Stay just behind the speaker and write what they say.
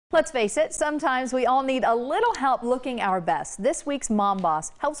Let's face it, sometimes we all need a little help looking our best. This week's Mom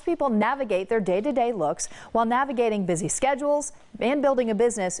Boss helps people navigate their day-to-day looks while navigating busy schedules and building a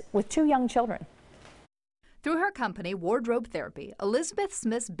business with 2 young children. Through her company, Wardrobe Therapy, Elizabeth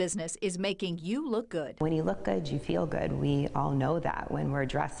Smith's business is making you look good. When you look good, you feel good. We all know that when we're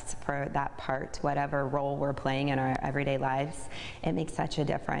dressed for that part, whatever role we're playing in our everyday lives, it makes such a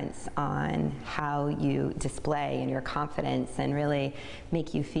difference on how you display and your confidence and really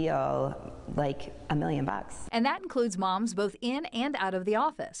make you feel like $1,000,000. And that includes moms both in and out of the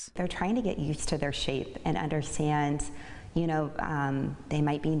office. They're trying to get used to their shape and understand, you know, they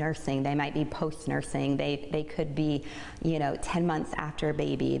might be nursing, they might be post-nursing, they could be, 10 months after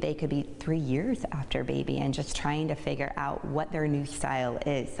baby, they could be 3 years after baby, and just trying to figure out what their new style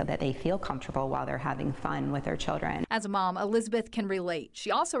is so that they feel comfortable while they're having fun with their children. As a mom, Elizabeth can relate.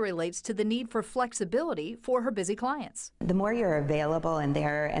 She also relates to the need for flexibility for her busy clients. The more you're available and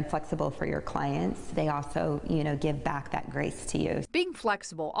there and flexible for your clients, they also, give back that grace to you. Being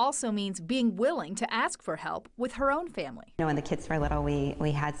flexible also means being willing to ask for help with her own family. When the kids were little,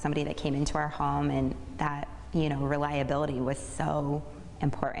 we had somebody that came into our home, and that, reliability was so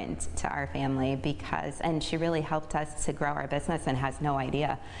important to our family and she really helped us to grow our business, and has no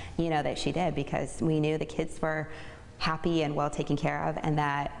idea, that she did, because we knew the kids were happy and well taken care of, and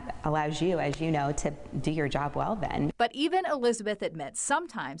that allows you, as you know, to do your job well then. But even Elizabeth admits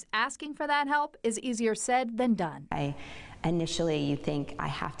sometimes asking for that help is easier said than done. Initially, you think, I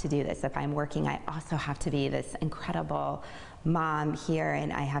have to do this. If I'm working, I also have to be this incredible mom here,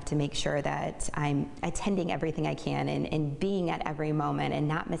 and I have to make sure that I'm attending everything I can and being at every moment and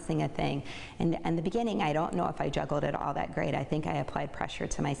not missing a thing. And in the beginning, I don't know if I juggled it all that great. I think I applied pressure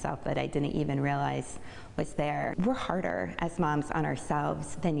to myself that I didn't even realize was there. We're harder as moms on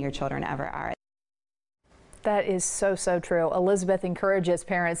ourselves than your children ever are. That is so, so true. Elizabeth encourages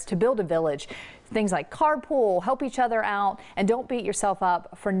parents to build a village. Things like carpool, help each other out, and don't beat yourself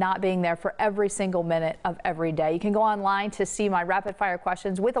up for not being there for every single minute of every day. You can go online to see my rapid fire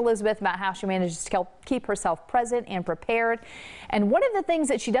questions with Elizabeth about how she manages to keep herself present and prepared. And one of the things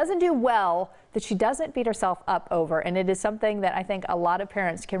that she doesn't do well, that she doesn't beat herself up over, and it is something that I think a lot of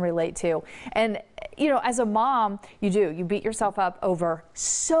parents can relate to. And as a mom, you beat yourself up over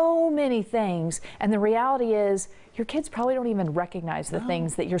so many things, and the reality is your kids probably don't even recognize the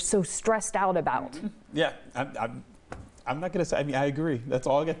things that you're so stressed out about. Yeah, I'm not going to say, I agree. That's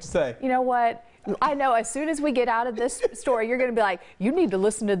all I got to say. You know what? I know as soon as we get out of this story, you're going to be like, you need to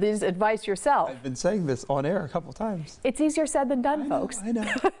listen to this advice yourself. I've been saying this on air a couple times. It's easier said than done, folks. I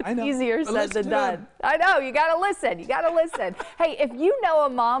know. Easier said than done. I know. You got to listen. You got to listen. Hey, if you know a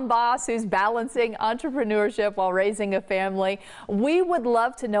mom boss who's balancing entrepreneurship while raising a family, we would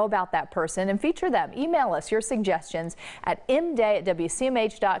love to know about that person and feature them. Email us your suggestions at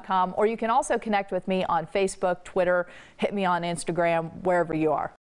mday@wcmh.com, or you can also connect with me on Facebook, Twitter, hit me on Instagram, wherever you are.